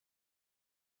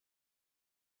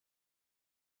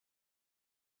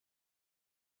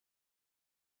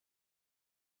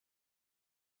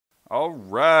All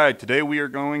right, today we are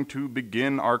going to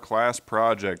begin our class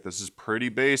project. This is pretty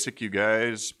basic, you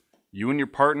guys. You and your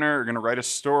partner are going to write a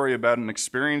story about an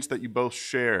experience that you both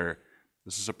share.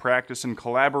 This is a practice in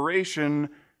collaboration,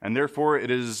 and therefore it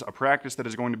is a practice that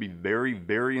is going to be very,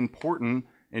 very important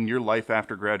in your life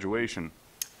after graduation.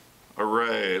 All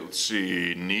right, let's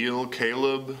see. Neil,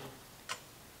 Caleb,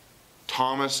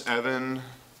 Thomas, Evan,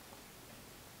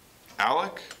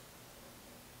 Alec?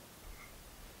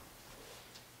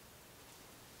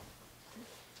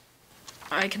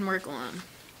 I can work alone.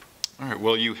 All right,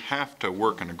 well, you have to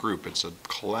work in a group. It's a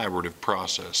collaborative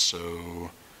process,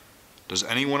 so does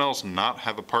anyone else not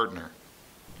have a partner?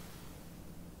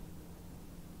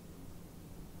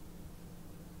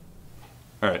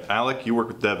 All right, Alec, you work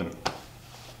with Devin.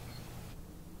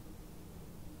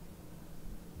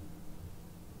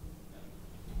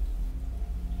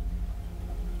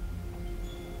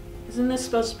 Isn't this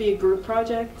supposed to be a group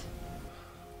project?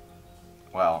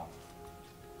 Well,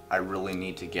 I really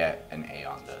need to get an A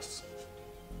on this.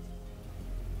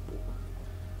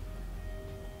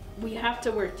 We have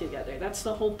to work together. That's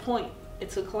the whole point.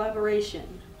 It's a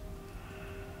collaboration.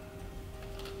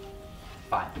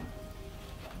 Fine.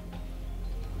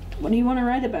 What do you want to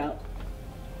write about?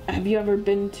 Have you ever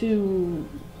been to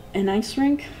an ice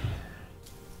rink?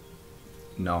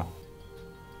 No.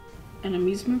 An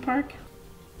amusement park?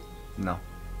 No.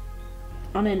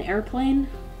 On an airplane?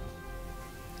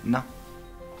 No.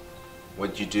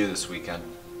 What'd you do this weekend?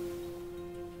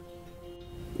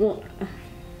 Well,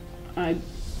 I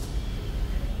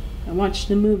watched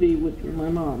a movie with my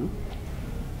mom.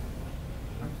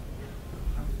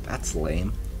 That's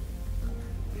lame.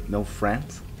 No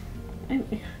friends?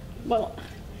 Well,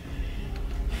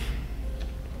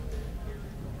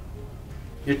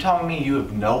 You're telling me you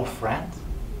have no friends?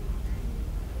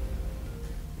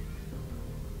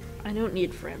 I don't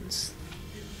need friends.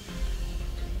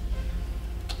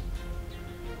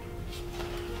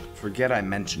 Forget I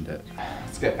mentioned it.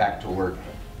 Let's get back to work.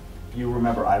 You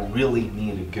remember, I really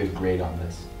need a good grade on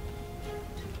this.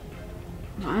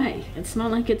 Why? It's not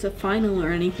like it's a final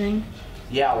or anything.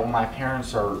 Yeah, well, my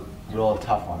parents are real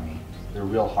tough on me. They're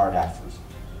real hard asses.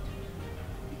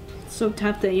 It's so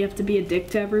tough that you have to be a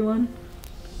dick to everyone.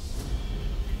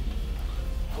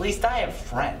 At least I have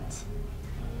friends.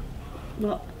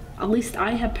 Well, at least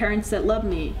I have parents that love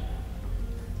me.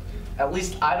 At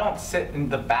least I don't sit in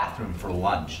the bathroom for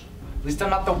lunch. At least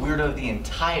I'm not the weirdo of the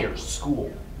entire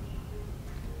school.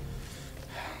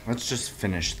 Let's just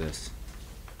finish this.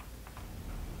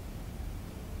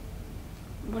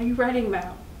 What are you writing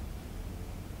about?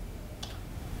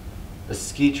 A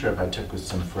ski trip I took with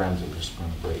some friends over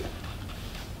spring break.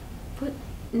 But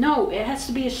no, it has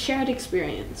to be a shared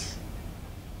experience.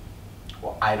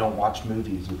 Well, I don't watch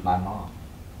movies with my mom.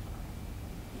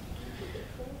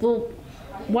 Well,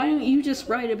 why don't you just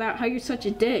write about how you're such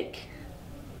a dick?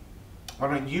 Why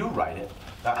don't you write it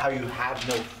about how you have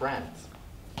no friends?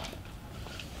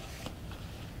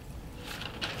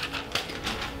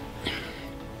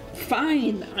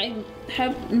 Fine, I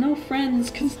have no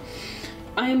friends because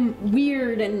I'm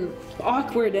weird and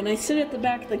awkward and I sit at the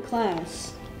back of the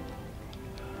class.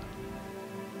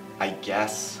 I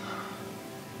guess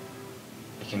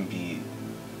I can be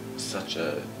such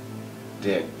a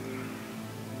dick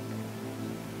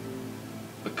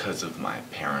because of my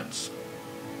parents.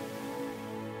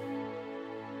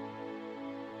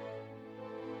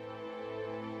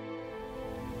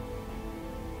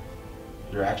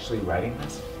 You're actually writing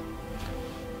this?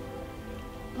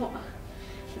 Well,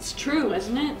 it's true,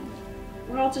 isn't it?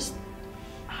 We're all just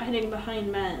hiding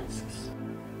behind masks.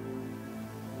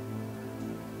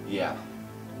 Yeah.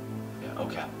 Yeah,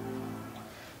 okay.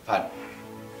 Fine.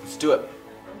 Let's do it.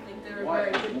 I don't think they're a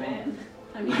very good band.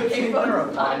 I mean, they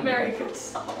wrote not a very good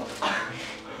song.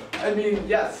 I mean,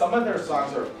 yes, some of their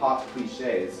songs are pop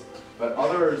cliches, but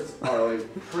others are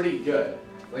like pretty good.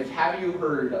 Like, have you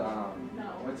heard, No.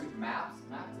 what's it, Maps?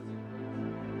 Maps is a